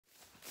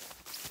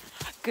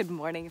Good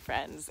morning,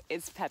 friends.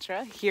 It's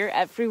Petra here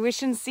at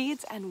Fruition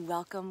Seeds, and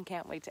welcome.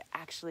 Can't wait to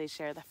actually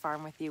share the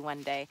farm with you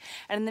one day.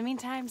 And in the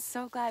meantime,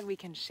 so glad we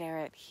can share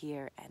it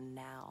here and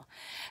now.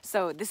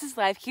 So this is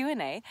live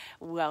Q&A.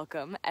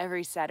 Welcome.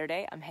 Every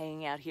Saturday, I'm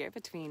hanging out here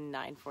between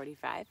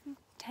 9:45 and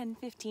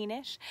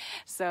 10:15-ish.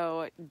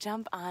 So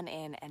jump on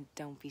in and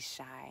don't be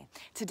shy.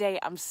 Today,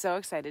 I'm so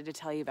excited to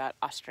tell you about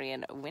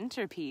Austrian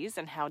winter peas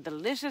and how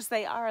delicious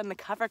they are in the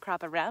cover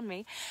crop around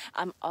me.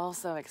 I'm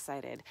also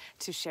excited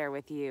to share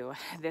with you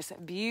this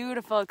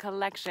beautiful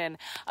collection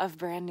of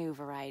brand new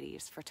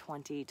varieties for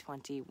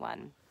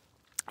 2021.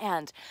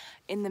 And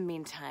in the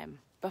meantime,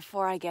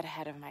 before I get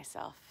ahead of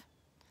myself,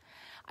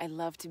 I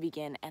love to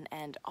begin and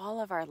end all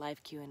of our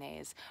live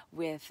Q&As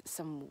with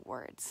some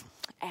words.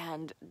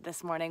 And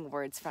this morning,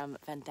 words from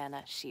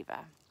Vandana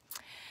Shiva.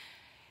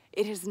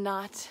 It is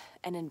not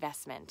an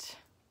investment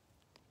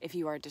if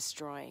you are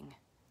destroying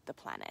the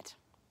planet.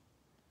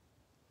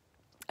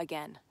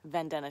 Again,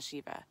 Vandana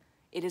Shiva.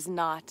 It is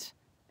not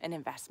an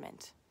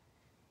investment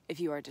if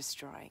you are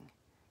destroying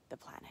the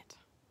planet.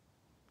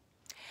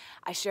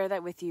 I share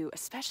that with you,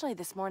 especially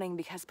this morning,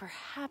 because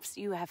perhaps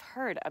you have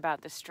heard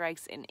about the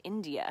strikes in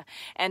India.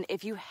 And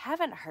if you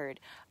haven't heard,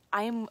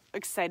 I'm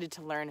excited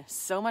to learn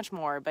so much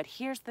more. But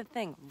here's the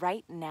thing,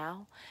 right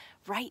now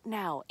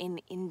in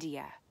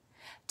India,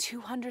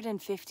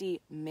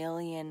 250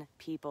 million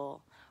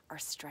people are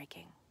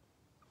striking.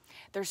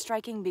 They're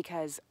striking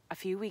because a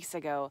few weeks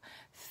ago,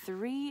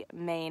 3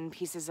 main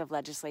pieces of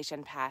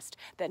legislation passed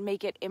that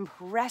make it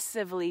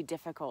impressively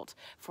difficult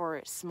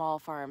for small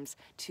farms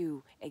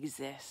to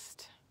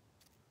exist,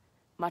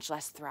 much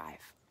less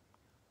thrive.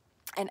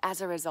 And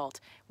as a result,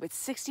 with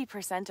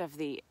 60% of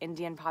the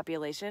Indian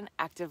population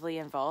actively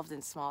involved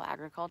in small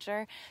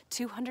agriculture,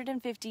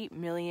 250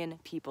 million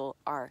people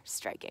are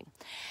striking.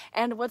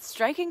 And what's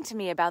striking to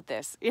me about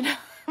this,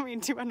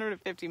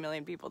 250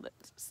 million people,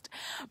 that's just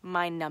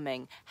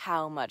mind-numbing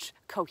how much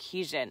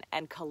cohesion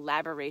and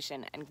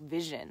collaboration and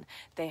vision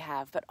they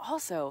have. But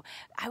also,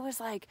 I was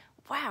like,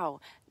 wow,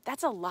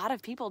 that's a lot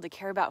of people to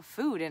care about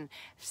food, and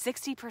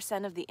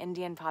 60% of the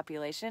Indian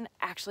population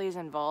actually is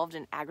involved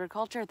in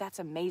agriculture. That's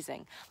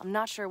amazing. I'm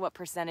not sure what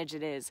percentage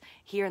it is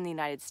here in the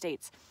United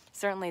States.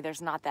 Certainly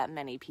there's not that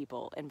many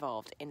people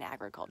involved in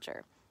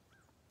agriculture,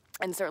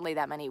 and certainly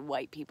that many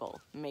white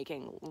people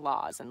making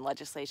laws and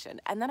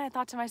legislation. And then I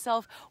thought to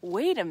myself,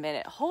 wait a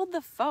minute, hold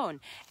the phone.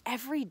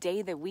 Every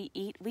day that we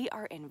eat, we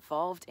are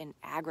involved in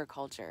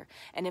agriculture.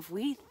 And if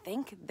we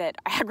think that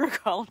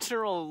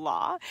agricultural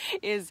law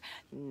is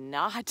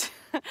not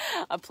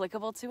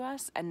applicable to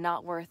us and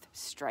not worth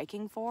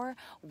striking for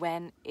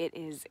when it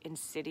is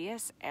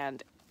insidious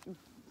and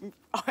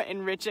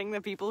enriching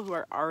the people who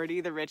are already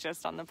the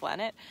richest on the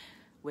planet,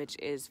 which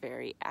is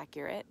very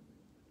accurate,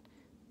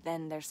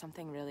 then there's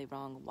something really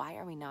wrong. Why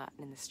are we not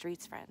in the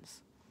streets,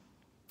 friends?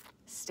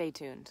 Stay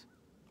tuned.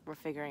 We're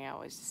figuring out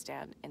ways to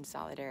stand in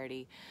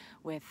solidarity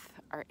with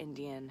our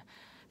Indian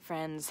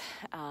friends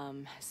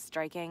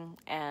striking,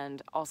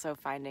 and also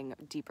finding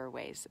deeper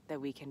ways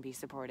that we can be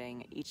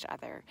supporting each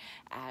other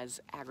as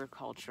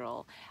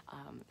agricultural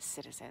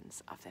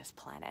citizens of this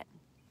planet.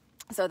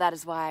 So that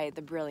is why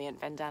the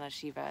brilliant Vandana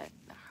Shiva,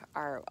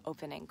 our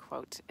opening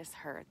quote is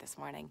her this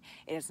morning.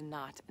 It is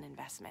not an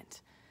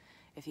investment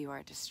if you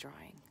are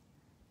destroying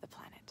the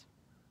planet.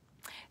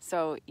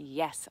 So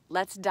yes,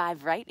 let's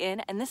dive right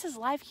in. And this is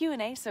live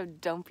Q&A, so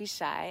don't be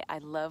shy. I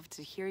love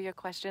to hear your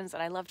questions,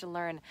 and I love to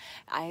learn.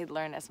 I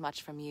learn as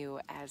much from you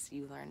as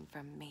you learn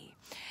from me.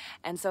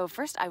 And so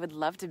first, I would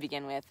love to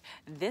begin with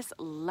this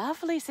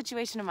lovely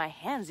situation in my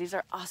hands. These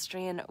are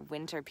Austrian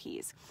winter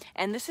peas.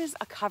 And this is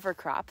a cover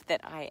crop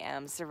that I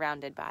am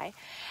surrounded by.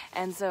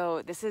 And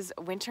so this is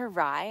winter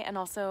rye and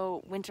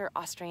also winter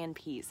Austrian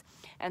peas.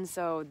 And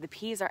so the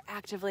peas are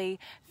actively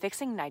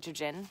fixing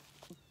nitrogen,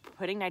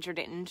 putting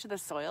nitrogen into the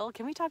soil.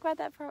 Can we talk about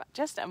that for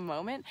just a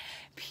moment?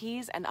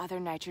 Peas and other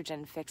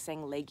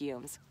nitrogen-fixing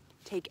legumes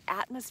take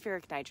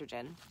atmospheric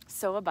nitrogen,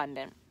 so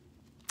abundant,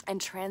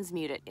 and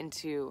transmute it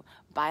into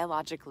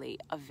biologically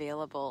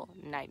available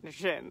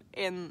nitrogen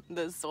in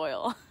the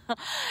soil.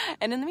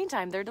 And in the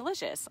meantime, they're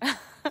delicious.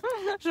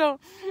 So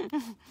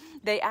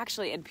they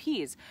actually, in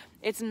peas,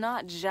 it's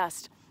not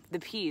just the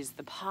peas,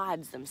 the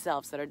pods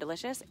themselves that are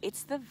delicious,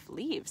 it's the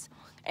leaves.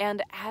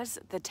 And as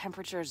the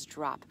temperatures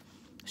drop,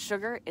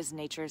 sugar is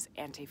nature's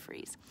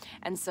antifreeze.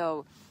 And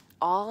so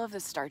all of the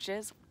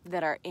starches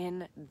that are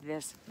in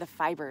the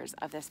fibers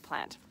of this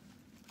plant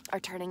are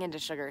turning into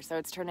sugar. So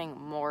it's turning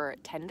more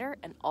tender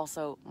and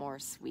also more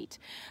sweet.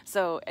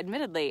 So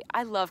admittedly,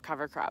 I love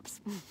cover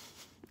crops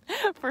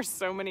for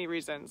so many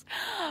reasons,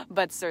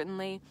 but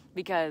certainly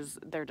because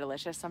they're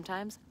delicious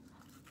sometimes.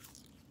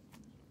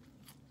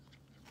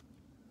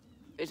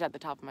 It's at the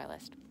top of my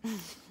list.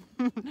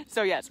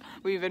 So yes,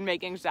 we've been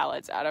making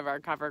salads out of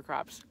our cover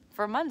crops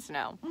for months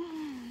now.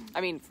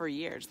 I mean, for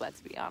years,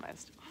 let's be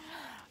honest.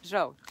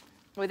 So,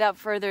 without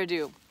further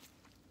ado,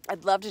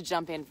 I'd love to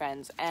jump in,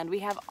 friends. And we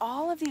have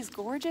all of these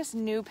gorgeous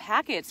new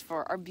packets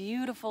for our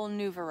beautiful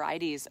new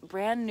varieties,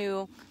 brand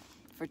new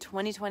for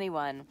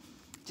 2021.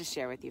 to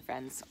share with you,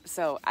 friends.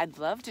 So I'd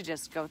love to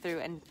just go through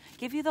and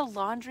give you the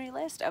laundry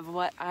list of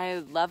what I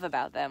love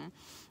about them.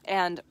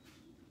 And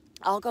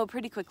I'll go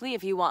pretty quickly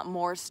if you want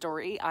more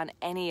story on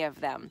any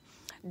of them.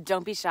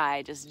 Don't be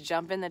shy. Just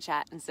jump in the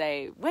chat and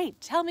say,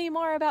 wait, tell me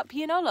more about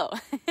Pianolo.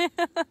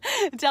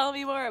 Tell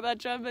me more about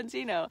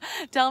Trombantino.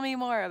 Tell me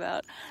more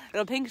about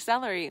the pink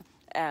celery.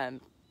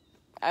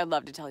 I'd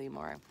love to tell you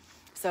more.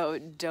 So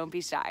don't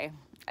be shy.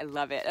 I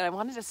love it. And I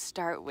wanted to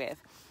start with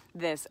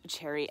this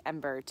cherry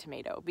ember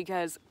tomato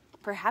because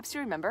perhaps you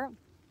remember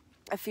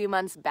a few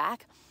months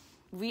back,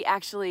 we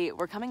actually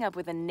were coming up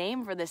with a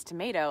name for this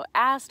tomato,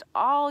 asked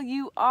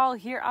you all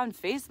here on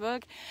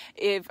Facebook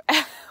if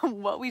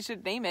what we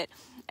should name it.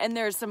 And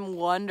there's some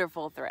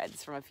wonderful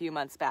threads from a few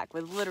months back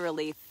with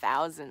literally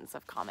thousands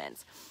of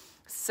comments.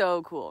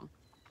 So cool.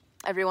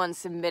 Everyone's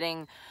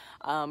submitting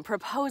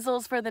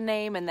proposals for the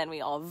name, and then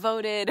we all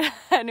voted,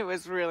 and it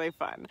was really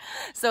fun.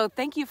 So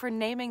thank you for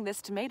naming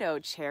this tomato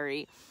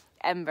Cherry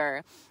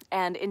Ember.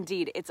 And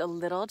indeed, it's a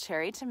little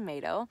cherry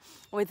tomato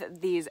with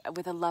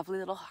a lovely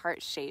little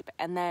heart shape.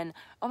 And then,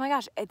 oh my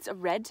gosh, it's a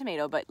red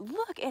tomato, but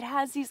look, it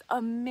has these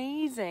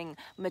amazing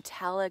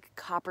metallic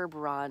copper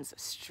bronze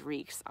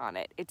streaks on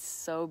it. It's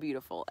so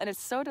beautiful, and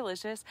it's so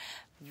delicious,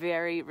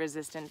 very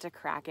resistant to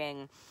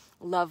cracking,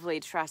 lovely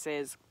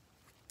trusses.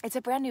 It's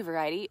a brand new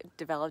variety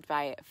developed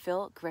by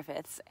Phil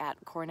Griffiths at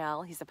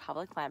Cornell. He's a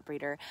public plant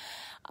breeder.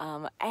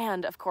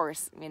 And of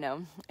course,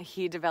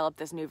 he developed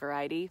this new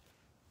variety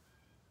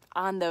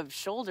on the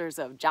shoulders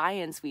of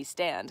giants we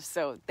stand.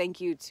 So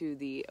thank you to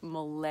the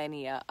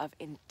millennia of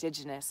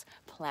indigenous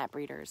plant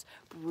breeders,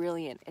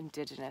 brilliant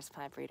indigenous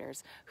plant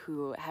breeders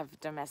who have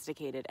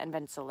domesticated and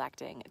been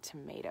selecting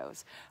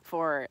tomatoes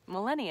for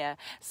millennia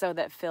so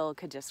that Phil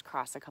could just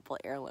cross a couple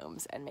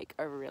heirlooms and make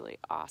a really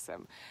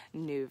awesome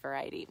new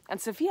variety.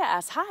 And Sophia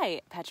asks,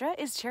 hi, Petra,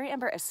 is cherry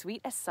ember as sweet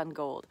as sun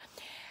gold?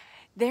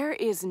 There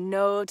is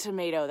no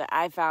tomato that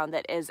I found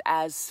that is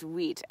as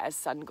sweet as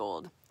sun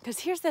gold.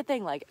 Because here's the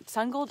thing,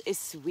 sun gold is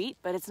sweet,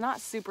 but it's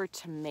not super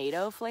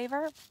tomato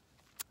flavor.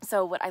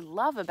 So what I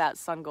love about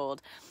sun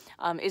gold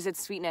is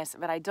its sweetness,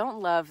 but I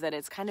don't love that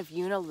it's kind of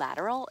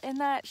unilateral in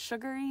that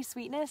sugary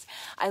sweetness.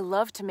 I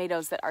love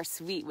tomatoes that are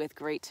sweet with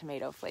great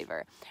tomato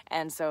flavor.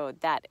 And so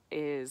that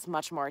is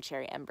much more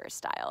cherry ember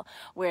style,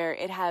 where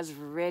it has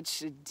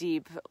rich,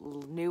 deep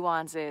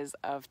nuances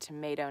of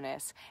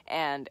tomato-ness,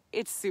 and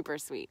it's super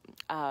sweet.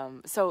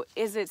 So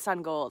is it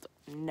sun gold?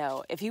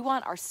 No. If you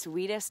want our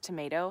sweetest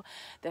tomato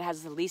that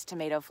has the least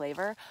tomato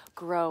flavor,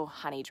 grow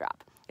Honey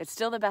Drop. It's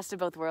still the best of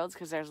both worlds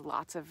because there's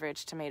lots of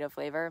rich tomato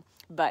flavor,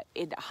 but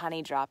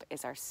Honey Drop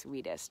is our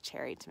sweetest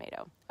cherry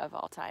tomato of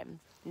all time.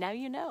 Now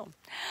you know.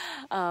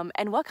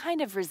 And what kind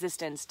of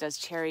resistance does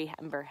cherry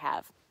ember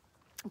have?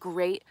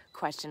 Great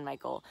question,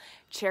 Michael.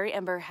 Cherry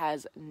ember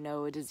has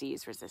no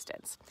disease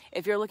resistance.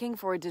 If you're looking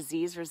for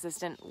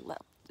disease-resistant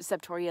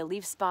Septoria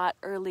leaf spot,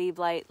 early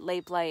blight,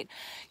 late blight,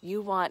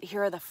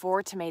 here are the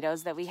 4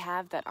 tomatoes that we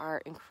have that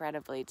are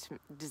incredibly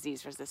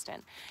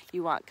disease-resistant.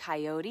 You want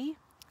Coyote,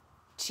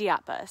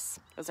 Chiapas.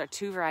 Those are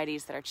 2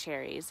 varieties that are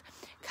cherries.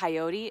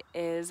 Coyote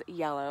is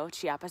yellow,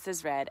 Chiapas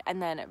is red,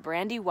 and then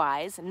Brandy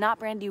Wise, not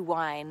Brandy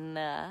Wine,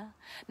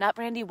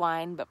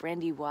 but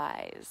Brandy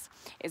Wise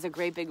is a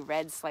great big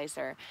red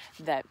slicer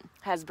that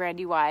has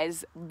Brandy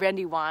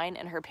Wine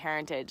and her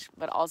parentage,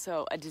 but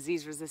also a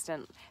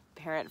disease-resistant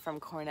parent from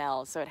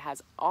Cornell. So it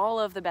has all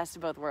of the best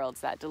of both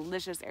worlds, that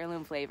delicious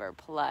heirloom flavor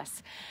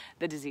plus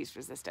the disease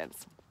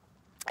resistance,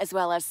 as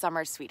well as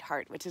Summer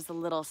Sweetheart, which is a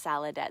little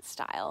saladette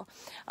style.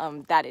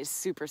 That is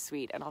super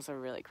sweet and also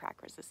really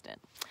crack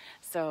resistant.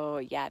 So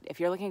yeah, if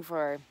you're looking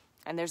for,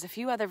 and there's a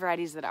few other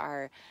varieties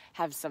that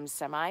have some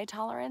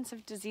semi-tolerance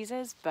of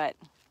diseases, but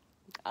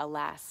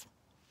alas,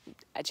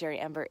 a cherry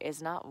ember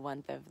is not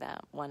one of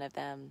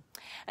them.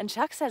 And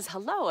Chuck says,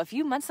 hello, a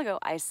few months ago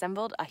I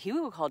assembled a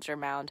hugelkultur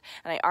mound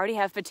and I already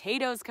have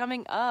potatoes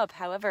coming up.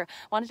 However,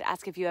 wanted to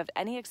ask if you have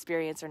any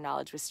experience or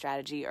knowledge with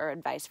strategy or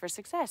advice for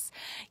success.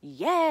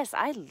 Yes,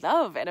 I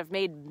love and have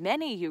made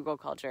many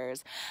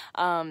hugelkulturs.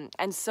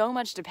 And so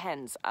much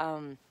depends.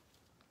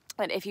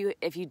 But if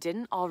you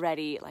didn't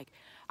already,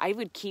 I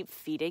would keep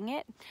feeding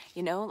it,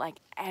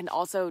 and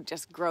also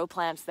just grow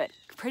plants that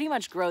pretty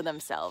much grow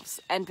themselves.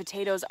 And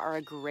potatoes are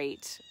a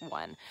great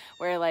one,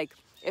 where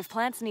if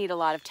plants need a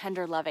lot of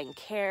tender, loving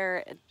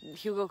care,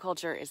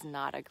 hugelkultur is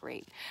not a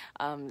great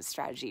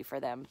strategy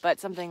for them. But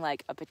something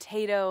like a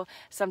potato,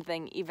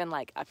 something even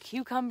like a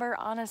cucumber,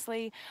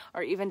 honestly,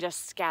 or even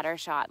just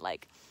scattershot,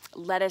 like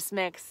lettuce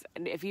mix.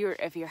 And if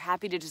you're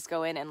happy to just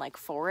go in and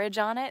forage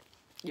on it,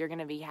 you're going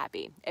to be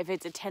happy. If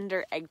it's a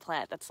tender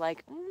eggplant that's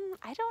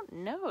I don't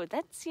know,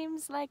 that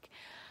seems like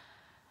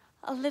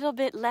a little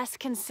bit less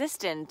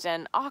consistent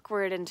and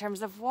awkward in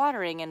terms of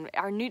watering, and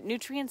our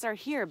nutrients are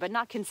here, but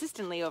not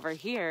consistently over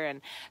here. And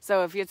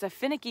so if it's a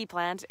finicky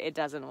plant, it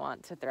doesn't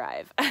want to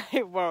thrive.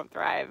 It won't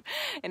thrive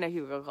in a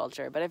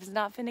hugelkultur. But if it's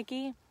not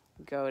finicky,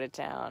 go to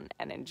town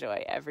and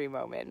enjoy every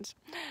moment.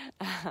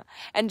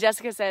 And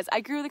Jessica says, I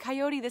grew the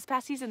coyote this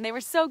past season. They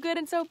were so good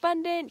and so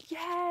abundant.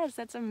 Yes,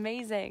 that's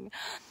amazing.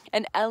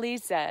 And Ellie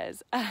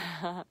says,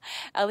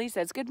 Ellie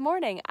says, good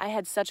morning. I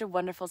had such a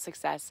wonderful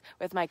success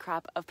with my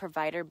crop of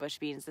provider bush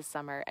beans this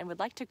summer and would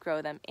like to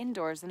grow them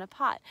indoors in a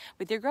pot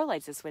with your grow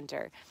lights this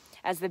winter,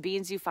 as the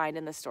beans you find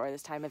in the store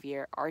this time of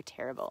year are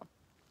terrible.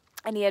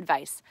 Any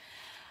advice?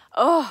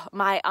 Oh,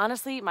 my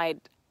honest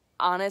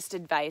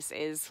advice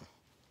is,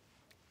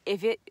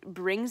 if it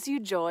brings you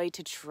joy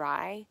to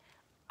try,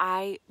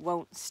 I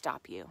won't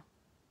stop you.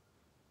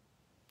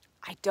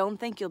 I don't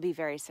think you'll be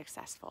very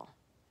successful.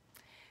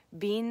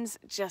 Beans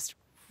just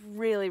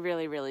really,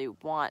 really, really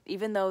want,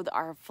 even though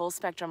our full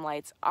spectrum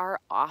lights are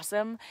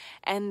awesome,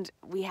 and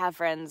we have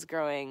friends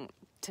growing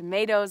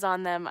tomatoes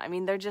on them. I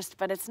mean, they're just,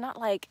 but it's not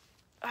like,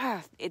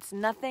 it's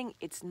nothing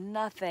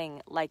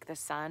like the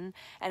sun,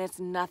 and it's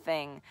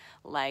nothing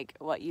like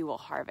what you will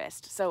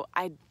harvest. So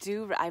I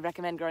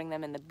recommend growing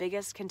them in the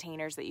biggest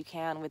containers that you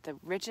can with the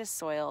richest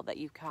soil that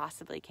you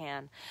possibly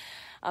can.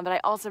 But I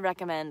also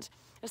recommend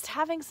just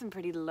having some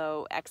pretty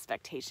low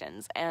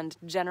expectations, and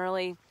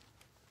generally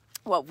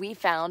what we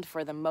found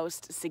for the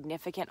most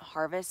significant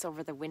harvests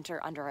over the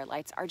winter under our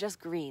lights are just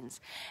greens.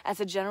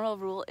 As a general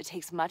rule, it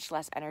takes much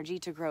less energy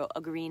to grow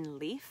a green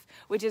leaf,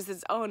 which is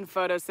its own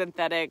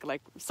photosynthetic,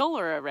 like,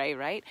 solar array,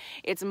 right?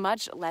 It's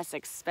much less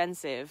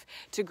expensive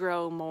to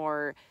grow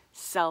more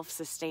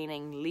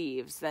self-sustaining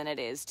leaves than it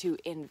is to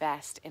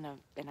invest in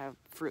a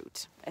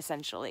fruit,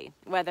 essentially,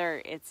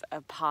 whether it's a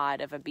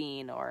pod of a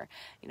bean or,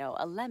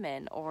 a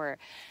lemon or,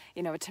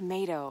 a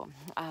tomato.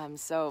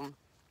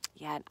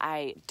 Yeah,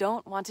 I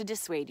don't want to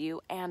dissuade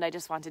you, and I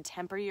just want to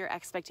temper your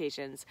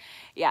expectations.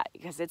 Yeah,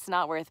 because it's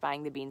not worth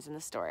buying the beans in the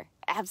store.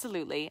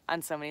 Absolutely,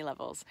 on so many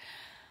levels.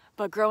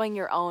 But growing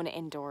your own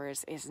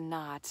indoors is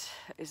not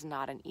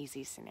an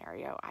easy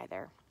scenario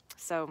either.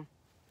 So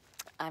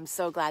I'm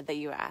so glad that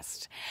you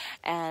asked.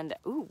 And,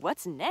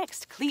 what's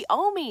next?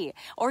 Cleome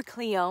or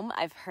Cleome.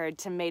 I've heard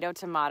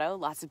tomato.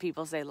 Lots of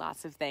people say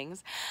lots of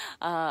things.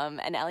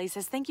 And Ellie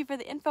says, thank you for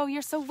the info.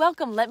 You're so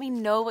welcome. Let me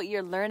know what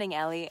you're learning,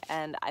 Ellie.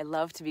 And I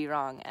love to be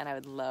wrong. And I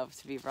would love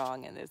to be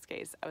wrong in this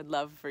case. I would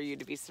love for you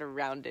to be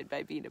surrounded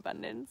by bean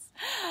abundance.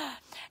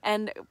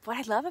 And what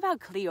I love about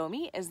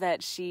Cleome is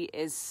that she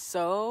is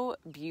so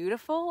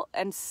beautiful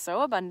and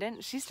so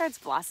abundant. She starts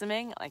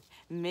blossoming like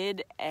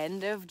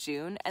mid-end of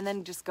June and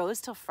then just goes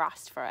till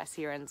frost for us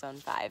here in Zone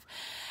 5.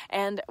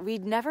 And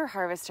we'd never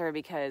harvest her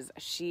because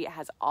she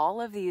has all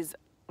of these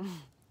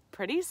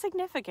pretty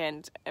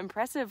significant,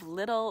 impressive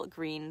little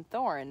green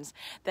thorns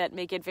that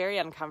make it very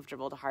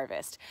uncomfortable to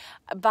harvest.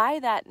 By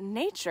that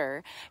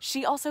nature,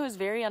 she also is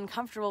very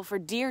uncomfortable for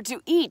deer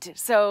to eat.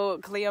 So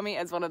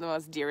Cleome is one of the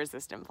most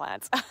deer-resistant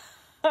plants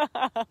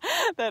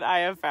that I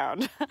have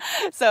found.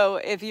 So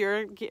if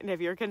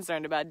you're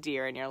concerned about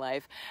deer in your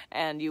life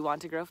and you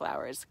want to grow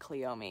flowers,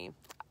 Cleome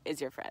is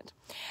your friend.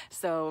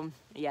 So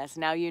yes,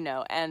 now you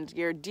know. And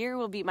your deer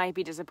might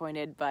be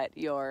disappointed, but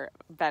your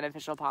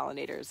beneficial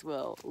pollinators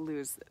will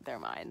lose their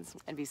minds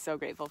and be so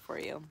grateful for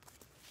you.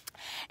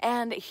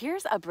 And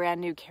here's a brand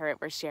new carrot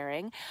we're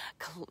sharing,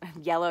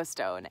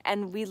 Yellowstone.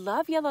 And we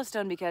love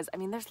Yellowstone because,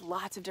 there's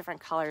lots of different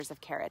colors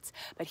of carrots.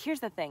 But here's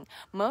the thing,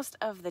 most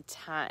of the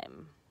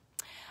time,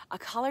 a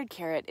colored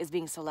carrot is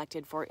being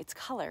selected for its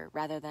color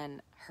rather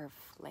than her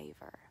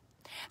flavor.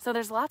 So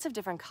there's lots of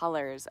different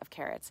colors of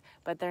carrots,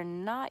 but they're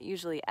not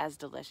usually as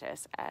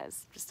delicious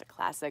as just a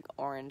classic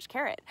orange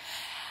carrot.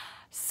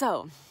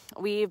 So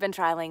we've been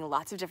trialing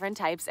lots of different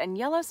types, and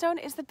Yellowstone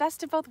is the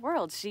best of both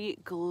worlds. She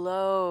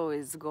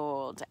glows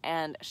gold,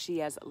 and she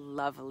has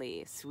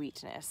lovely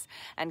sweetness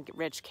and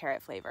rich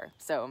carrot flavor.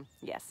 So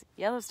yes,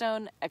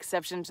 Yellowstone,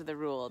 exception to the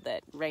rule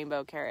that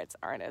rainbow carrots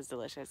aren't as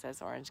delicious as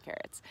orange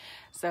carrots.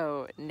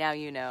 So now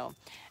you know,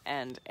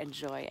 and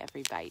enjoy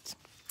every bite.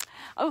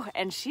 Oh,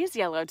 and she's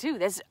yellow too.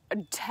 This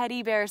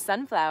teddy bear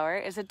sunflower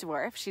is a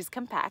dwarf. She's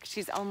compact.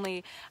 She's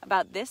only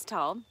about this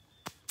tall.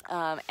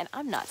 And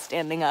I'm not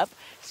standing up.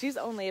 She's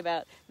only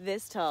about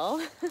this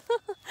tall.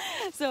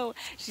 So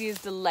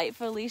she's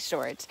delightfully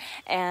short.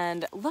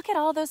 And look at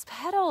all those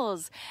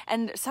petals.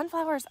 And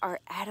sunflowers are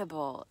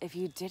edible. If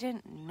you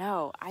didn't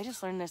know, I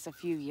just learned this a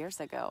few years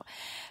ago.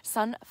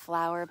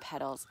 Sunflower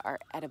petals are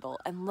edible.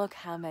 And look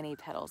how many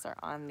petals are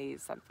on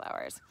these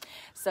sunflowers.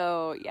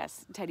 So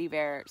yes, teddy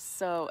bear,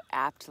 so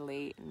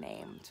aptly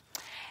named.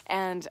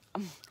 And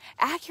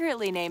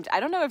accurately named, I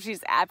don't know if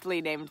she's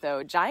aptly named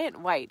though,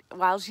 Giant White.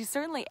 While she's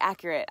certainly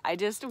accurate, I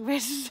just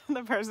wish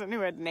the person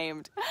who had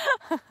named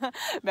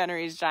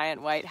Bennery's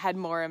Giant White had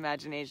more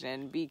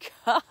imagination,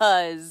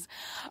 because,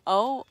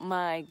 oh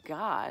my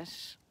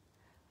gosh,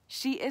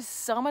 she is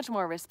so much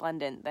more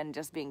resplendent than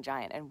just being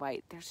giant and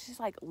white. There's just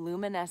like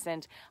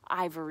luminescent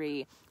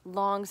ivory,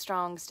 long,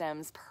 strong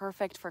stems,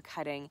 perfect for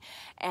cutting,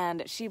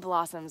 and she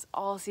blossoms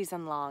all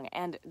season long,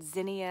 and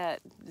Zinnia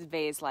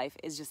vase life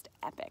is just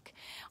epic,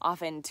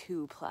 often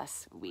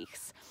 2+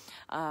 weeks.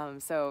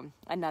 So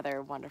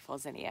another wonderful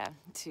zinnia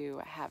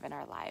to have in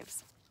our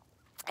lives.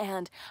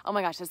 And oh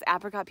my gosh, this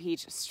apricot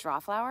peach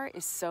straw flower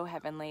is so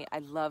heavenly. I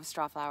love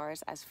straw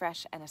flowers as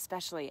fresh and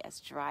especially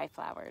as dry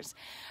flowers.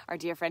 Our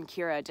dear friend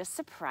Kira just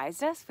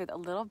surprised us with a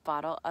little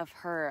bottle of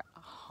her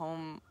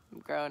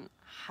homegrown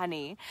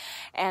honey.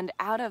 And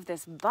out of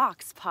this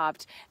box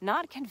popped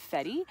not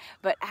confetti,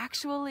 but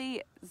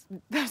actually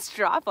the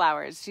straw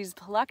flowers. She's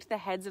plucked the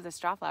heads of the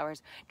straw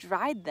flowers,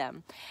 dried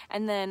them,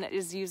 and then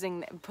is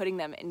putting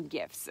them in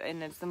gifts.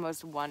 And it's the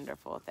most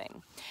wonderful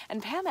thing.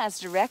 And Pam has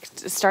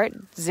start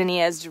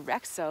zinnias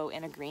direct sow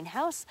in a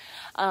greenhouse,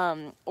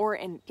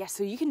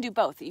 so you can do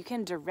both. You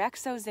can direct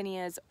sow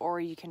zinnias or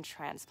you can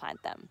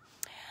transplant them.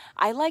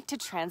 I like to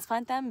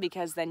transplant them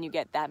because then you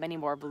get that many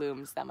more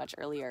blooms that much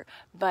earlier.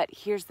 But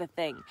here's the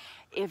thing.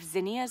 If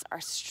zinnias are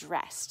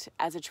stressed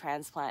as a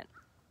transplant,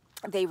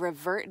 they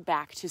revert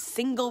back to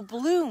single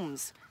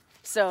blooms.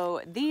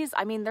 So these,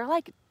 they're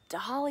like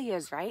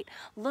dahlias, right?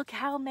 Look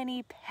how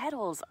many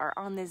petals are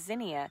on this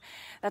zinnia.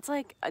 That's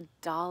like a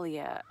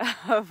dahlia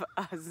of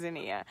a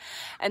zinnia.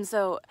 And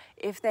so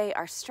if they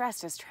are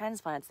stressed as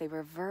transplants, they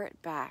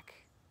revert back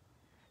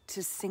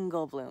to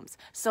single blooms.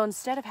 So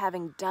instead of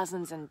having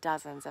dozens and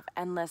dozens of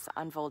endless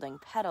unfolding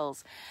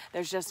petals,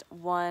 there's just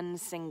one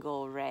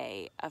single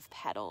ray of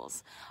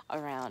petals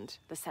around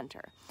the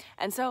center.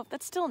 And so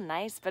that's still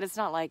nice, but it's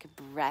not like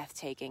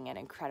breathtaking and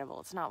incredible.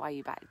 It's not why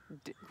you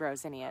grow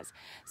zinnias.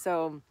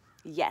 So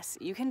yes,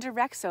 you can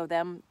direct sow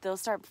them. They'll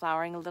start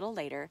flowering a little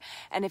later.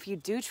 And if you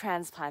do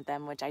transplant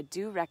them, which I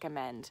do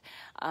recommend,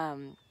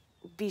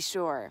 be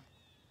sure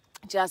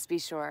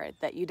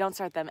that you don't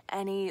start them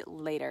any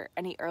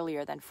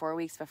earlier than 4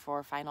 weeks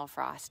before final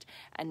frost,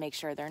 and make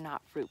sure they're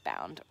not root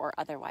bound or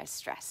otherwise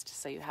stressed,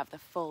 so you have the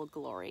full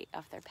glory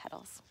of their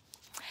petals.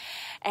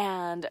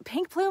 And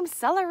pink plume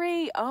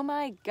celery, oh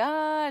my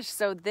gosh.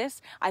 So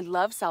I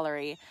love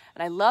celery,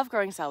 and I love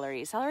growing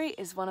celery. Celery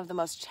is one of the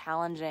most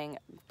challenging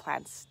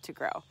plants to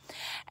grow.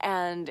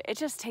 And it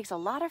just takes a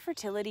lot of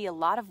fertility, a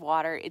lot of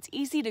water. It's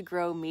easy to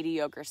grow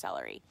mediocre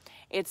celery.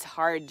 It's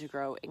hard to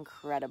grow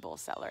incredible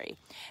celery.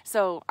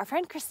 So our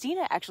friend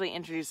Christina actually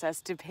introduced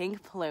us to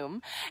pink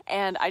plume,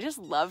 and I just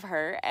love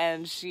her,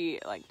 and she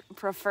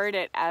preferred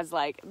it as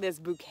this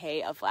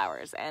bouquet of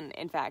flowers. And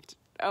in fact,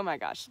 oh my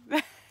gosh,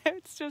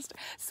 it's just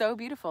so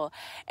beautiful.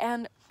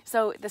 And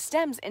so the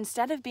stems,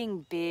 instead of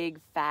being big,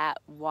 fat,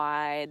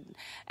 wide,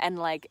 and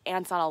like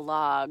ants on a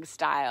log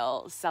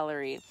style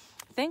celery,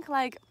 think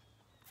like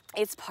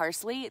it's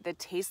parsley that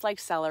tastes like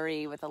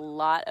celery with a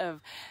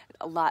little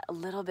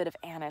bit of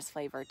anise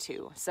flavor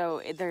too.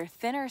 So they're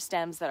thinner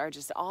stems that are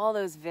just all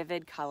those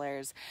vivid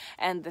colors,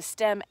 and the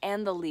stem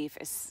and the leaf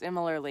is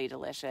similarly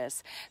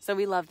delicious. So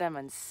we love them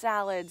in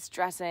salads,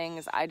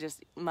 dressings. I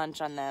just munch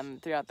on them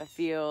throughout the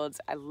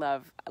fields. I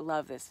love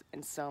this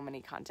in so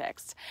many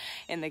contexts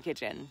in the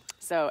kitchen.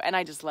 So, and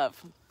I just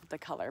love the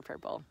color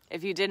purple.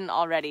 If you didn't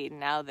already,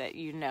 now that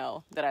you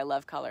know that I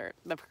love the color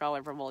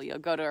purple, you'll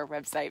go to our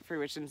website,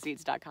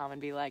 fruitionseeds.com,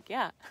 and be like,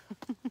 yeah,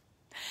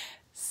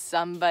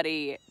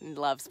 somebody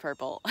loves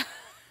purple.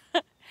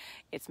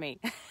 It's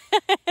me.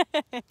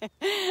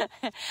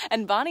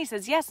 And Bonnie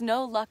says, yes,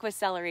 no luck with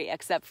celery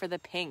except for the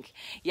pink.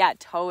 Yeah,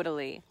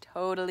 totally.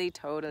 So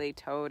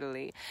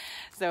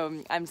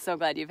I'm so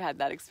glad you've had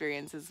that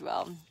experience as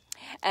well.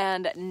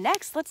 And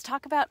next, let's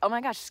talk about, oh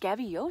my gosh,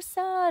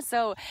 Scabiosa.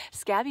 So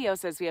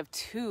Scabiosas, we have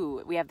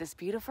two. We have this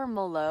beautiful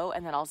Merlot,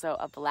 and then also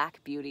a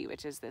Black Beauty,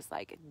 which is this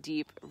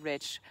deep,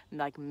 rich,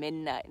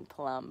 midnight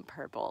plum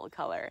purple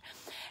color.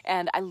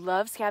 And I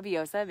love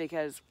Scabiosa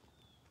because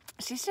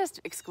she's just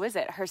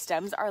exquisite. Her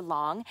stems are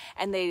long,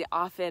 and they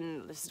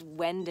often just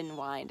wend and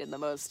wind in the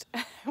most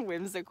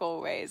whimsical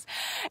ways.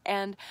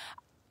 And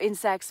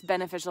insects,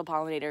 beneficial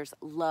pollinators,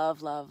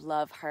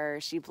 love her.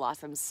 She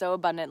blossoms so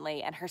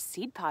abundantly, and her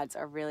seed pods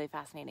are really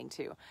fascinating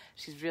too.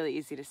 She's really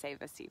easy to save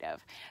a seed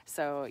of.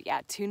 So yeah,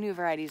 two new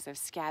varieties of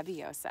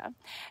Scabiosa.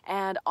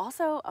 And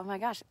also, oh my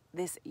gosh,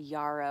 this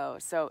yarrow.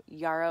 So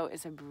yarrow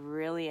is a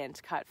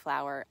brilliant cut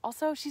flower.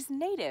 Also, she's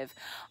native.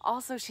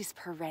 Also, she's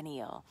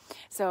perennial.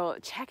 So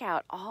check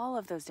out all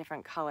of those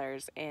different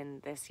colors in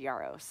this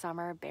yarrow.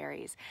 Summer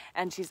berries.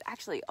 And she's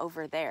actually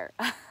over there.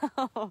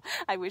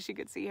 I wish you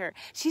could see her.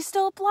 She's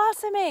still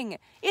blossoming.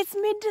 It's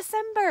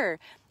mid-December.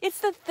 It's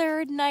the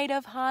third night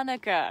of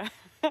Hanukkah.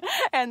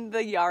 And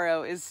the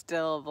yarrow is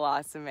still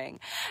blossoming.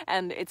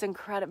 And it's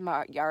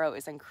incredible. Yarrow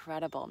is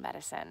incredible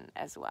medicine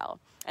as well.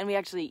 And we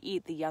actually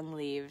eat the young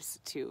leaves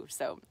too.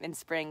 So in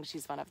spring,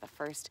 she's one of the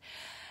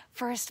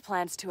first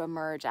plants to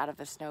emerge out of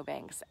the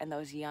snowbanks, and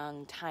those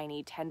young,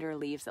 tiny, tender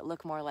leaves that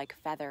look more like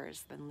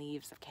feathers than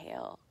leaves of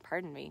kale.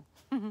 Pardon me.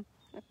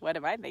 What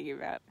am I thinking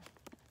about?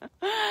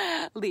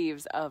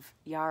 Leaves of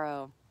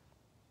yarrow.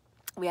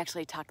 We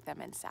actually tuck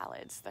them in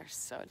salads. They're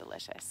so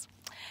delicious.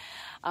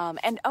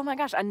 And oh my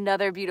gosh,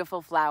 another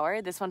beautiful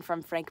flower. This one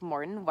from Frank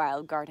Morton,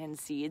 Wild Garden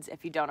Seeds.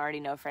 If you don't already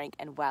know Frank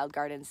and Wild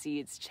Garden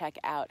Seeds, check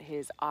out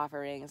his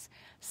offerings.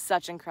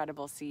 Such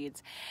incredible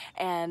seeds.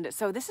 And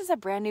so this is a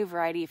brand new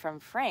variety from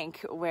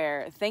Frank,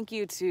 where thank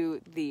you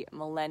to the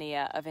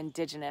millennia of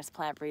indigenous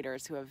plant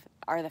breeders who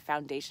are the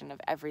foundation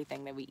of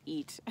everything that we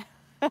eat.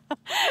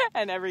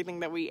 And everything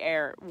that we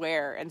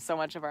wear, and so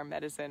much of our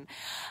medicine.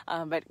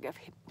 But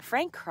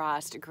Frank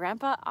crossed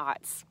Grandpa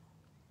Ott's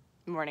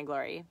Morning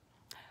Glory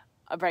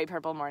a bright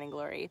purple morning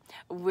glory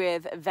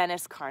with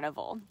Venice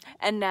Carnival.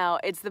 And now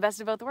it's the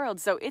best of both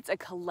worlds. So it's a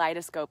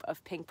kaleidoscope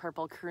of pink,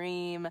 purple,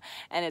 cream,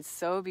 and it's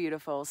so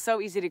beautiful, so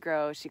easy to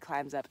grow. She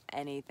climbs up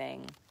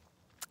anything.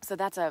 So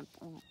that's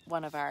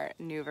one of our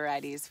new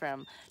varieties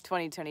from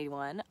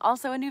 2021.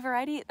 Also a new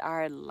variety,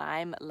 our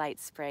Lime Light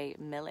Spray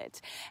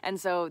Millet. And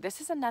so this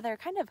is another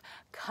kind of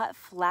cut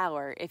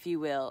flower, if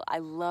you will. I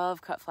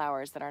love cut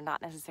flowers that are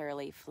not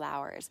necessarily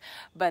flowers,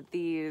 but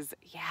these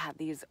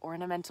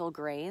ornamental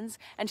grains.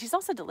 And she's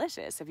also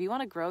delicious. If you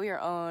want to grow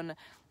your own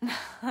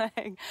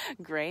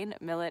grain,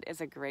 millet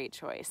is a great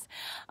choice.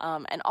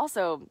 And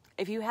also,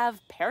 if you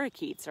have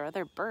parakeets or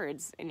other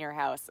birds in your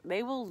house,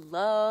 they will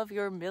love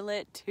your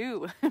millet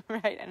too,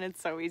 right? And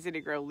it's so easy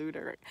to grow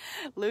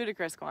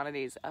ludicrous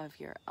quantities of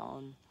your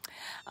own.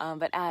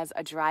 But as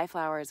a dry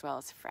flower as well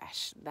as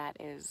fresh, that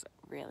is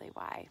really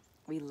why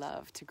we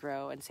love to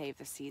grow and save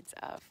the seeds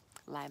of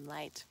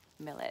limelight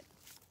millet.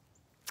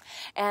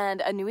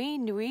 And a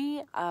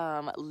nui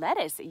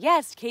lettuce.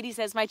 Yes, Katie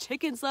says, my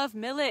chickens love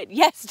millet.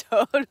 Yes,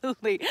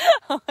 totally.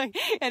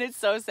 And it's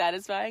so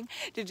satisfying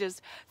to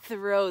just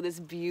throw this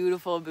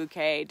beautiful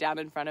bouquet down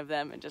in front of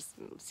them and just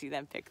see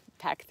them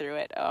peck through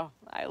it. Oh,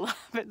 I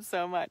love it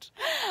so much.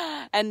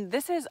 And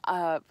this is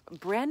a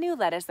brand new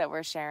lettuce that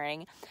we're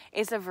sharing.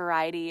 It's a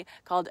variety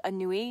called a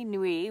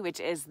nui, which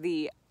is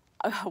the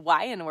a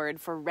Hawaiian word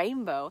for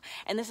rainbow,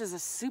 and this is a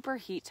super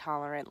heat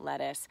tolerant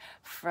lettuce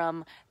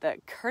from the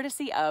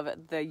courtesy of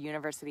the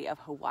University of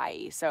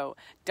Hawaii. So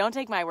don't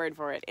take my word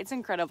for it. It's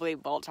incredibly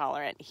bolt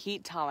tolerant,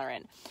 heat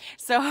tolerant.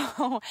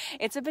 So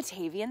it's a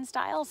Batavian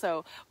style,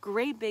 so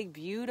great big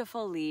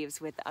beautiful leaves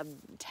with a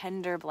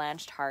tender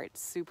blanched heart,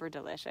 super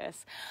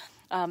delicious.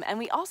 And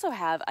we also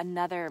have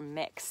another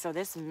mix. So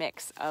this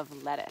mix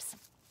of lettuce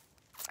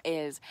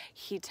is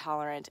heat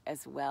tolerant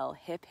as well.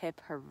 Hip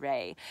hip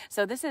hooray.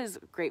 So this is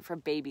great for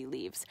baby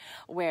leaves,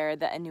 where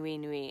the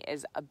nui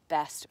is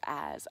best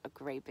as a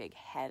great big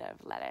head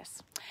of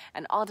lettuce.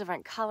 And all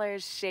different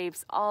colors,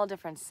 shapes, all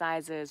different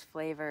sizes,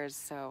 flavors,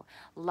 so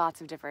lots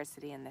of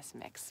diversity in this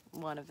mix.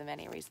 One of the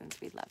many reasons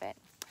we love it.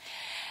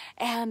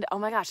 And oh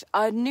my gosh,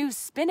 a new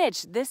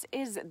spinach. This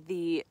is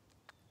the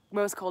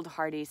most cold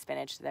hardy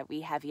spinach that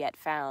we have yet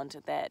found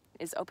that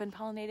is open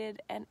pollinated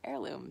and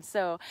heirloom.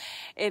 So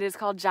it is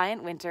called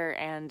Giant Winter,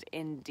 and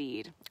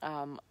indeed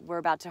we're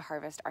about to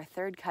harvest our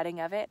third cutting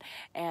of it,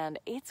 and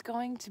it's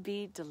going to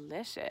be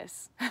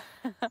delicious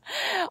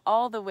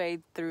all the way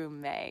through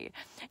May,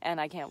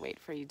 and I can't wait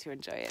for you to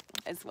enjoy it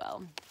as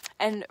well.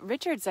 And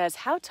Richard says,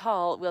 how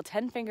tall will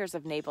 10 fingers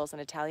of Naples and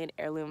Italian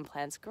heirloom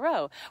plants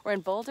grow? We're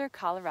in Boulder,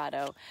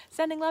 Colorado.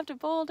 Sending love to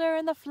Boulder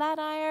and the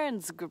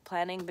Flatirons,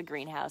 planning the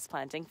greenhouse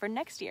planting for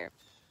next year.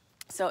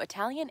 So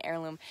Italian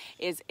heirloom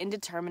is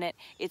indeterminate.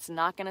 It's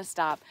not going to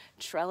stop.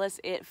 Trellis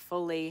it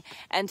fully.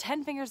 And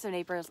 10 fingers of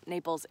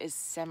Naples is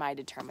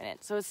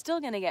semi-determinate. So it's still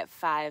going to get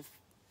 5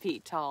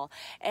 feet tall,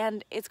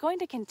 and it's going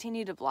to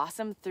continue to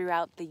blossom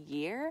throughout the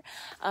year,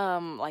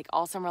 like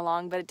all summer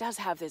long, but it does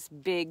have this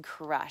big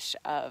crush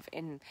of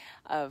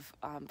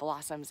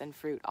blossoms and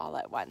fruit all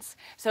at once.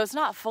 So it's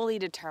not fully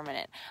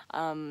determinate.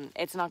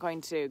 It's not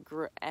going to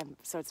grow,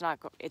 so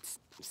it's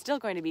still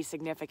going to be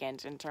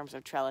significant in terms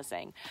of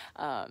trellising.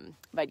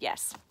 But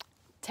yes,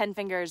 10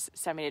 fingers,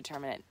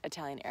 semi-determinate,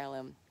 Italian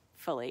heirloom,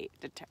 fully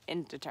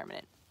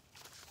indeterminate.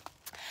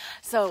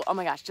 So, oh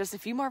my gosh, just a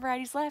few more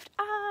varieties left.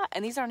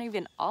 And these aren't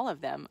even all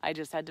of them. I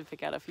just had to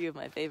pick out a few of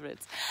my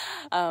favorites.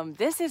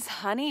 This is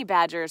Honey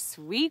Badger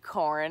Sweet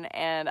Corn,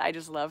 and I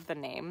just love the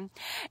name.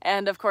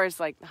 And of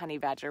course, like Honey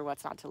Badger,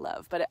 what's not to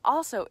love? But it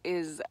also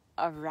is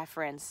a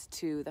reference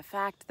to the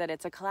fact that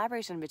it's a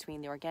collaboration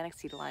between the Organic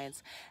Seed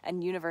Alliance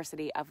and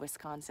University of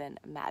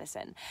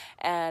Wisconsin-Madison.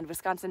 And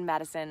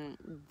Wisconsin-Madison,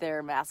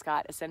 their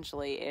mascot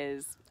essentially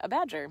is a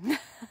badger.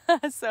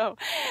 So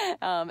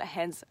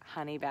hence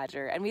Honey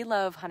Badger. And we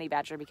love Honey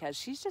Badger because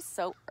she's just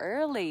so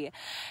early.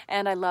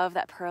 And I love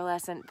that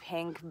pearlescent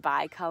pink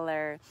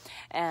bicolor.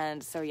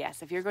 And so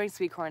yes, if you're going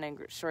sweet corn in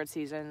short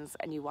seasons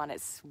and you want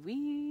it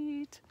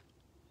sweet,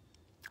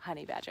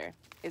 Honey Badger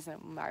is a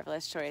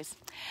marvelous choice.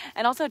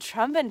 And also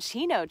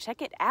Tromboncino,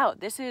 check it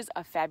out. This is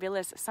a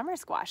fabulous summer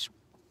squash.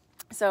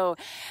 So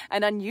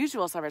an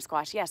unusual summer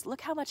squash. Yes,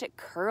 look how much it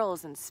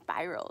curls and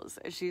spirals.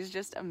 She's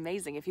just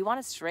amazing. If you want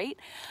it straight,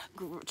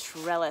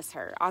 trellis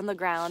her. On the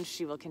ground,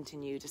 she will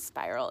continue to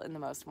spiral in the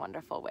most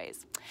wonderful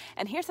ways.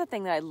 And here's the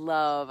thing that I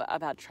love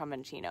about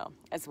Tromboncino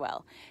as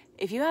well.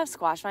 If you have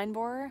squash vine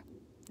borer,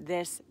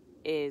 this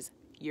is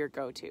your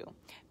go-to,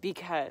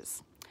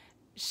 because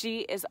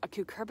she is a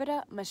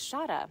Cucurbita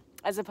machata,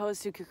 as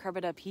opposed to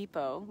Cucurbita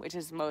pepo, which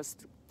is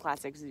most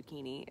classic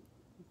zucchini,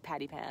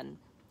 patty pan,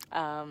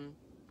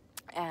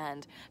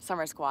 and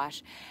summer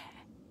squash.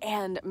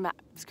 and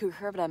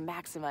Cucurbita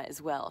maxima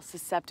as well,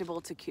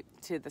 susceptible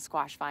to the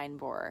squash vine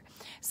borer.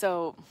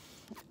 So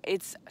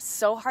it's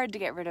so hard to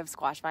get rid of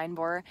squash vine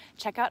borer.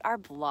 Check out our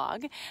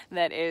blog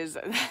that is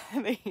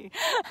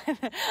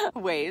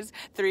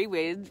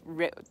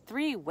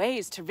three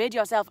ways to rid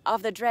yourself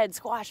of the dread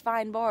squash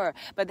vine borer.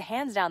 But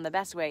hands down, the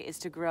best way is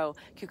to grow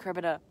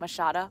Cucurbita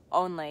machata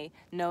only,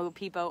 no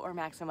pepo or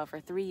maxima, for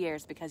 3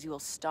 years, because you will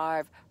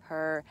starve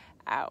her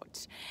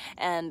out.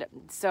 And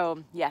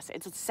so, yes,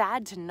 it's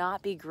sad to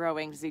not be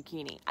growing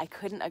zucchini. I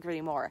couldn't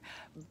agree more.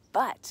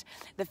 But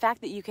the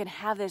fact that you can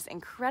have this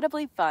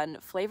incredibly fun,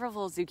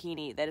 flavorful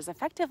zucchini that is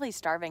effectively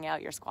starving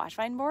out your squash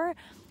vine borer,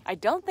 I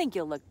don't think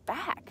you'll look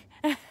back.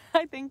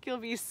 I think you'll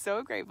be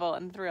so grateful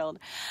and thrilled.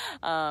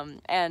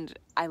 And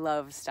I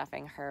love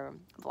stuffing her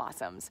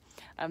blossoms,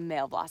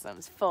 male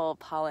blossoms, full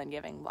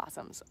pollen-giving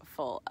blossoms,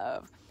 full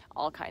of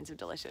all kinds of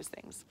delicious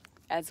things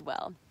as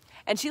well.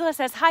 And Sheila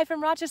says, hi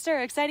from Rochester,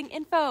 exciting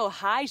info.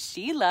 Hi,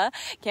 Sheila.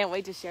 Can't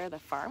wait to share the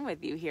farm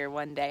with you here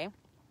one day.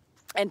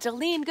 And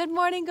Jolene, good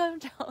morning,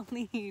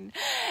 Jolene.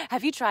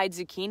 Have you tried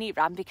zucchini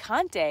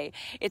rampicante?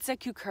 It's a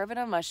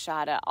Cucurbita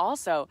machata.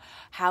 Also,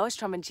 how is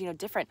Trombantino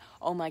different?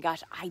 Oh my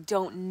gosh, I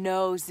don't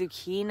know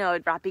zucchino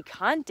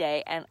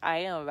rampicante, and I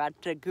am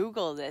about to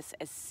Google this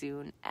as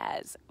soon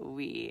as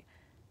we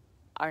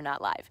are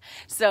not live.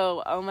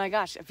 So, oh my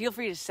gosh, feel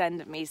free to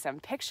send me some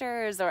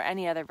pictures or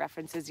any other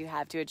references you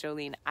have to it,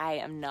 Jolene. I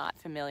am not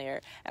familiar,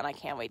 and I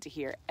can't wait to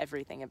hear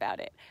everything about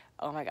it.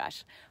 Oh my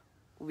gosh,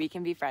 we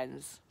can be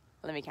friends.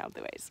 Let me count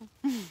the ways.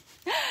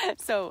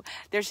 So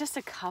there's just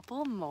a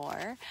couple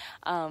more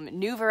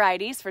new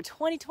varieties for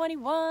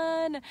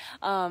 2021.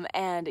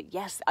 And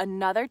yes,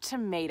 another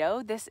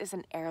tomato. This is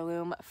an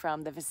heirloom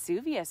from the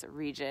Vesuvius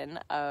region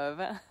of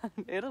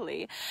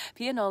Italy,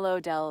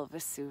 Pianolo del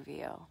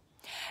Vesuvio.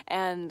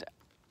 And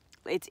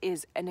it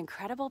is an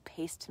incredible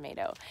paste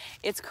tomato.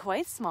 It's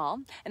quite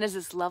small and has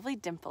this lovely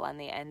dimple on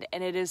the end,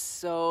 and it is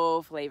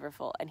so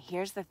flavorful. And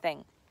here's the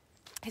thing.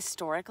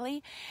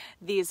 Historically,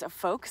 these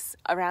folks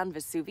around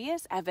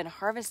Vesuvius have been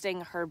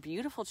harvesting her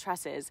beautiful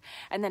trusses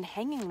and then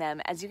hanging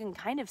them, as you can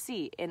kind of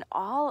see, in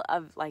all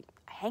of, like,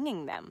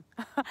 hanging them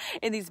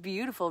in these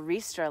beautiful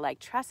ristra-like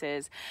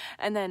trusses.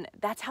 And then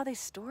that's how they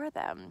store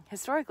them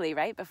historically,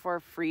 right? Before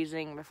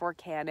freezing, before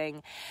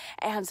canning.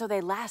 And so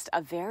they last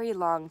a very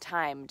long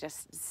time,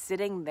 just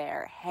sitting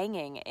there,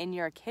 hanging in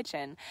your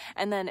kitchen,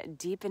 and then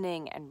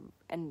deepening and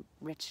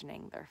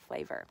enrichening their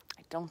flavor.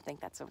 I don't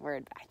think that's a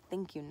word, but I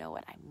think you know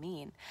what I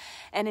mean.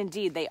 And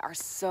indeed, they are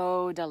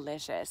so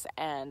delicious.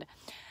 And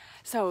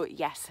so,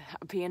 yes,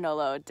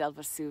 Pianolo del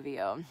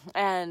Vesuvio.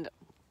 And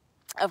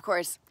of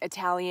course,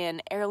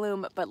 Italian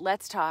heirloom, but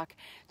let's talk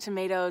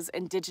tomatoes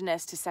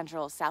indigenous to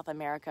Central South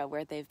America,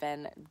 where they've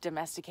been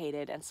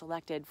domesticated and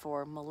selected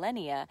for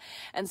millennia.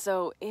 And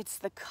so it's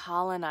the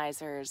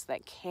colonizers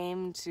that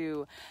came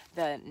to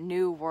the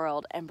New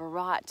World and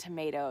brought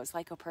tomatoes,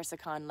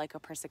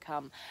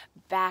 Lycopersicum,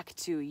 back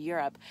to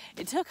Europe.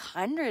 It took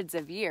hundreds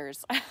of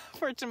years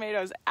for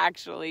tomatoes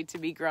actually to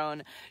be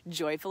grown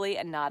joyfully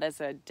and not as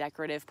a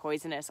decorative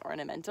poisonous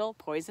ornamental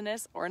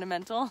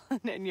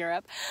in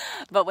Europe.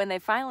 But when they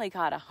finally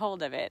caught a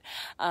hold of it,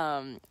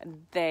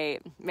 they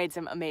made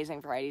some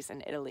amazing varieties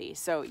in Italy.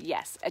 So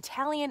yes,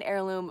 Italian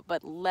heirloom,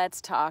 but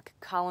let's talk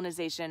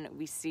colonization.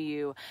 We see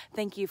you.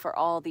 Thank you for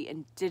all the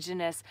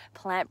indigenous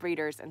plant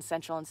breeders in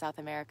Central and South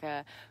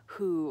America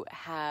who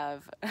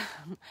are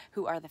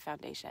the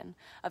foundation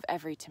of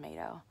every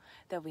tomato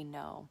that we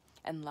know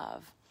and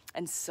love,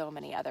 and so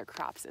many other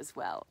crops as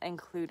well,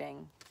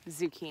 including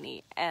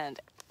zucchini and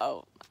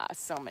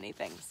so many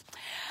things.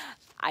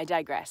 I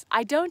digress.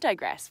 I don't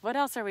digress. What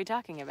else are we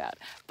talking about?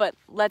 But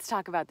let's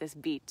talk about this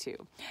beet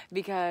too,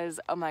 because,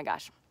 oh my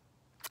gosh,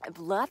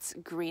 Lutz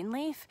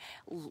greenleaf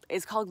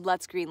is called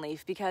Lutz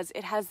greenleaf because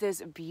it has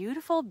this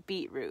beautiful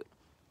beetroot,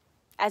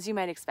 as you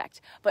might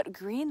expect. But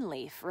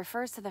greenleaf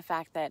refers to the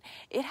fact that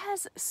it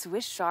has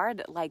Swiss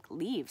chard-like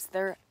leaves.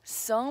 They're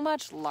so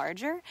much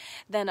larger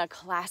than a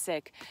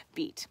classic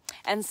beet.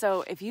 And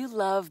so if you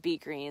love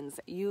beet greens,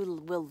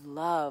 you will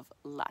love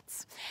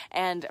Lutz.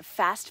 And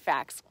fast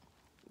facts,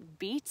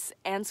 beets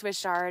and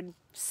Swiss chard,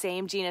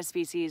 same genus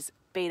species,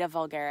 Beta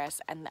vulgaris,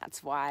 and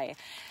that's why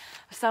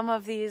some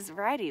of these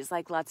varieties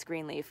like Lutz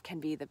greenleaf can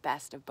be the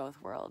best of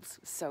both worlds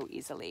so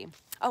easily.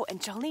 Oh,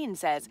 and Jolene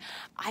says,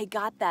 I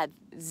got that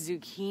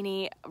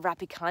zucchini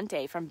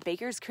rampicante from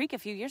Baker's Creek a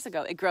few years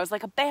ago. It grows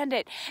like a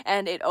bandit,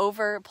 and I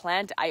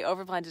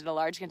overplanted a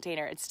large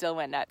container. It still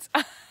went nuts.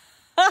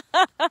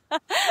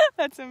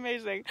 That's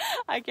amazing.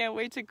 I can't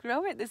wait to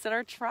grow it. This at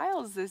our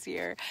trials this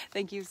year.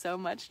 Thank you so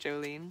much,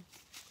 Jolene.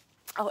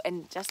 Oh,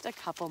 and just a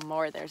couple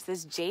more. There's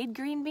this jade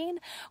green bean,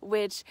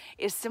 which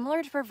is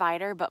similar to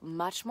Provider, but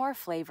much more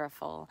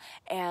flavorful,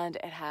 and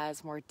it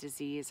has more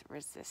disease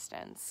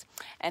resistance,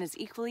 and it's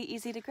equally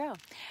easy to grow.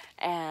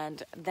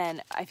 And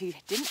then, if you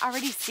didn't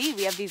already see,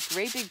 we have these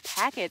great big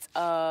packets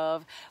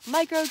of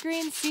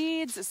microgreen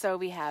seeds. So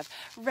we have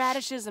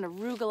radishes and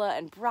arugula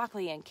and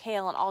broccoli and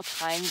kale and all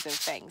kinds of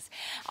things.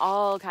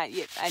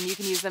 And you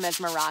can use them as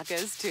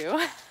maracas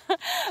too.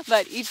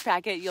 But each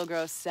packet, you'll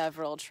grow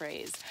several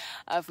trays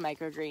of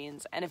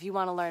microgreens. And if you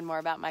want to learn more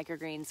about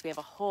microgreens, we have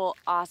a whole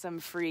awesome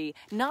free,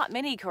 not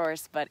mini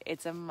course, but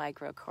it's a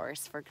micro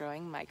course for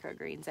growing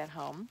microgreens at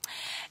home.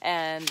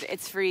 And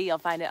it's free. You'll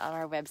find it on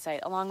our website,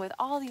 along with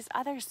all these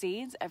other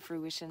seeds at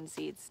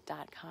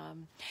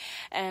fruitionseeds.com.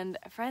 And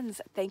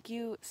friends, thank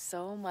you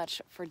so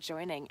much for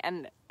joining.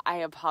 And I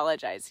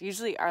apologize.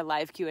 Usually our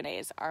live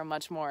Q&As are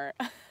much more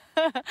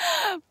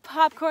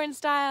popcorn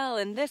style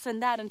and this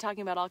and that and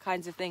talking about all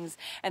kinds of things.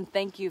 And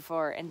thank you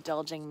for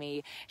indulging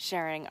me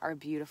sharing our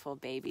beautiful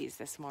babies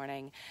this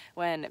morning.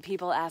 When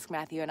people ask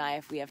Matthew and I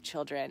if we have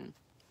children,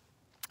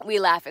 we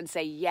laugh and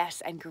say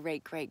yes, and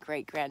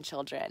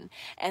great-great-great-grandchildren.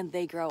 And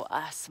they grow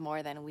us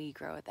more than we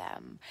grow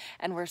them.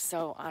 And we're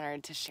so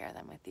honored to share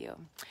them with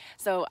you.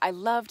 So I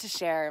love to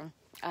share.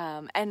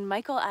 And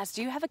Michael asked,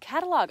 do you have a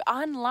catalog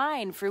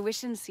online?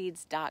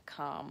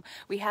 Fruitionseeds.com.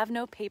 We have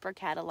no paper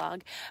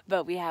catalog,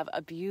 but we have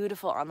a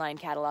beautiful online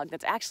catalog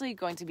that's actually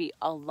going to be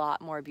a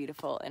lot more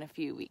beautiful in a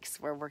few weeks.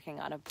 We're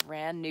working on a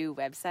brand new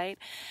website.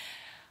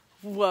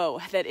 Whoa,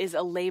 that is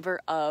a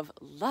labor of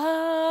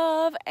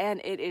love,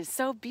 and it is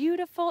so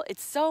beautiful.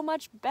 It's so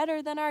much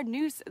better than our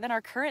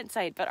current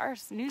site, but our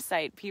new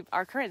site,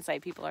 our current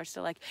site, people are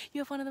still like, you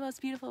have one of the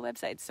most beautiful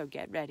websites, so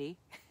get ready.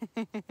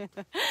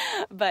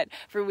 But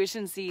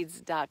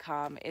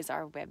fruitionseeds.com is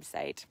our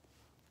website.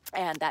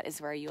 And that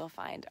is where you'll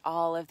find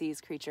all of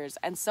these creatures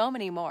and so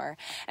many more.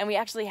 And we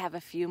actually have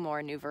a few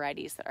more new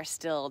varieties that are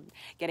still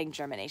getting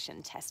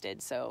germination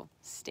tested, so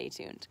stay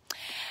tuned.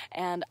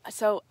 And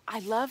so I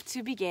love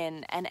to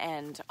begin and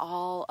end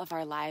all of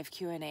our live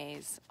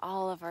Q&As,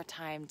 all of our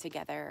time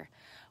together,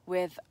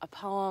 with a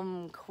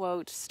poem,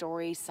 quote,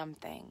 story,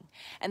 something.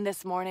 And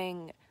this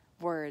morning,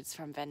 words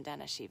from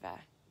Vandana Shiva.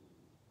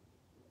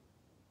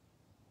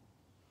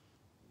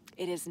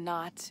 It is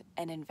not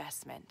an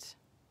investment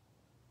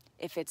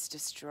if it's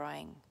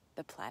destroying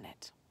the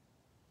planet.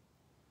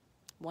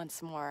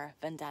 Once more,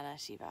 Vandana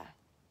Shiva.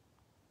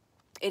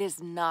 It is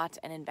not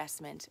an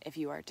investment if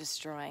you are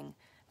destroying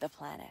the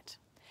planet.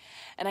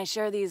 And I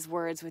share these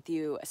words with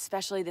you,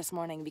 especially this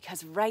morning,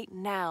 because right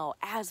now,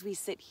 as we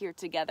sit here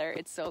together,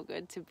 it's so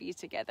good to be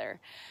together.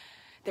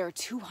 There are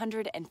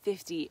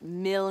 250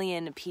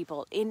 million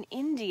people in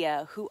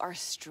India who are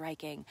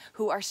striking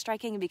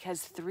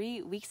because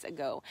 3 weeks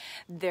ago,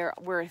 there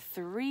were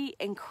 3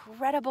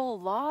 incredible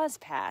laws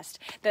passed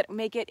that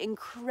make it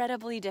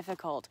incredibly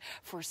difficult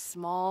for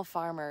small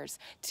farmers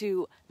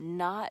to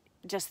not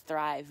just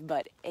thrive,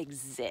 but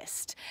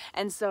exist.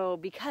 And so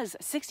because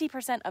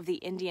 60% of the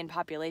Indian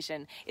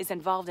population is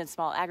involved in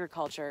small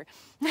agriculture,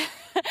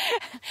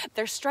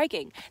 they're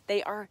striking.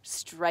 They are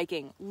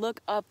striking.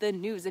 Look up the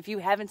news if you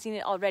haven't seen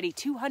it already.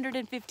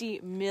 250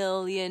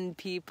 million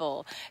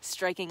people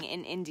striking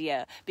in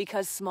India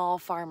because small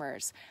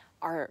farmers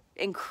are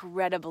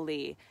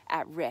incredibly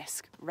at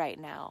risk right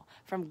now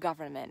from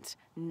government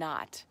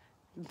not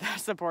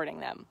supporting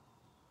them.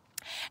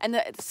 And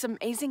the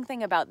amazing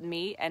thing about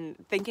me and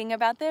thinking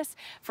about this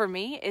for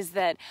me is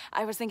that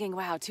I was thinking,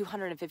 wow,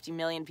 250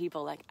 million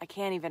people, like I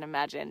can't even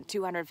imagine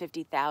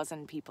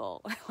 250,000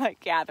 people like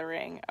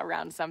gathering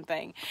around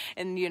something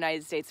in the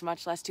United States,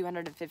 much less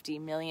 250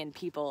 million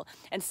people.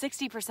 And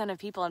 60% of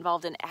people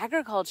involved in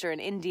agriculture in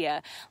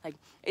India, like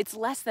it's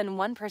less than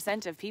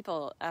 1% of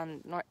people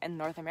in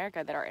North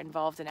America that are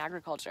involved in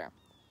agriculture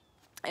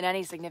in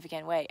any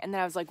significant way. And then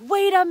I was like,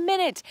 wait a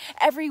minute,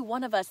 every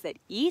one of us that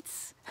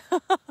eats,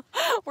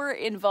 we're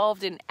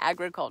involved in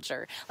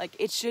agriculture. Like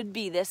it should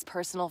be this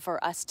personal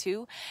for us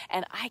too.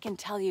 And I can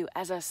tell you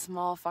as a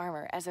small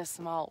farmer, as a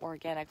small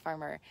organic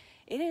farmer,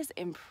 it is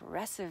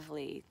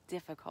impressively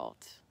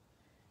difficult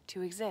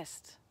to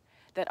exist.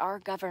 That our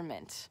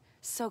government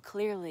so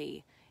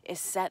clearly is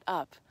set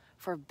up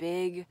for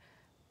big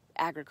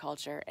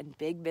agriculture and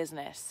big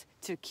business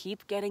to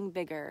keep getting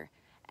bigger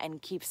and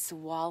keep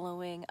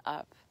swallowing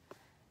up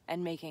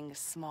and making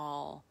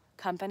small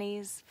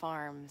companies,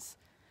 farms,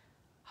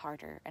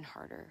 harder and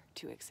harder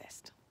to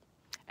exist.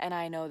 And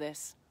I know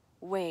this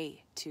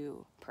way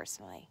too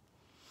personally.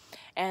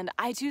 And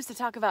I choose to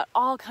talk about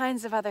all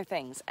kinds of other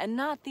things and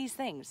not these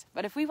things.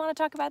 But if we want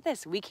to talk about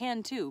this, we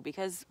can too,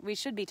 because we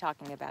should be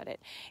talking about it.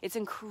 It's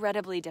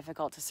incredibly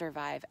difficult to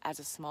survive as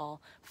a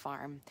small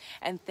farm.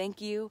 And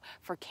thank you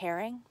for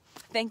caring.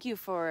 Thank you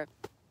for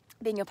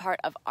being a part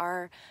of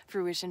our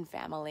Fruition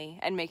family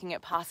and making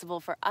it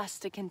possible for us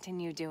to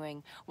continue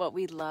doing what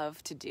we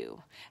love to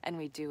do. And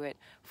we do it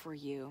for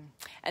you.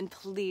 And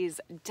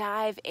please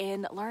dive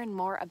in, learn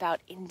more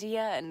about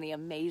India and the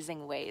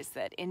amazing ways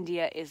that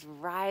India is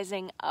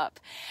rising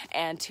up.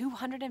 And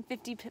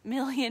 250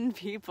 million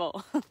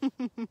people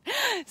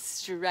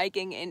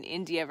striking in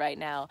India right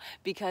now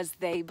because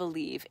they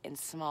believe in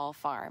small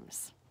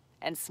farms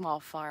and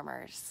small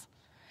farmers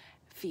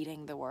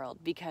feeding the world,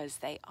 because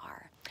they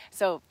are.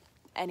 So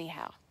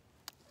anyhow,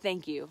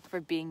 thank you for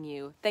being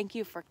you. Thank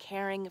you for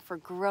caring, for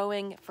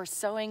growing, for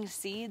sowing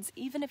seeds,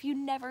 even if you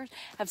never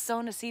have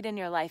sown a seed in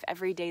your life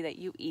every day that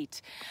you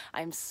eat.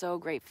 I'm so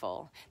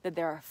grateful that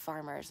there are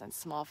farmers and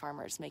small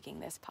farmers making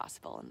this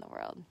possible in the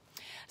world.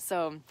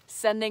 So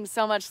sending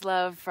so much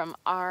love from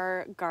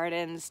our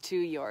gardens to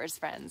yours,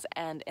 friends.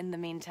 And in the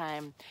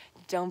meantime,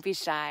 don't be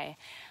shy,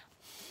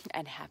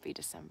 and happy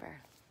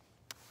December.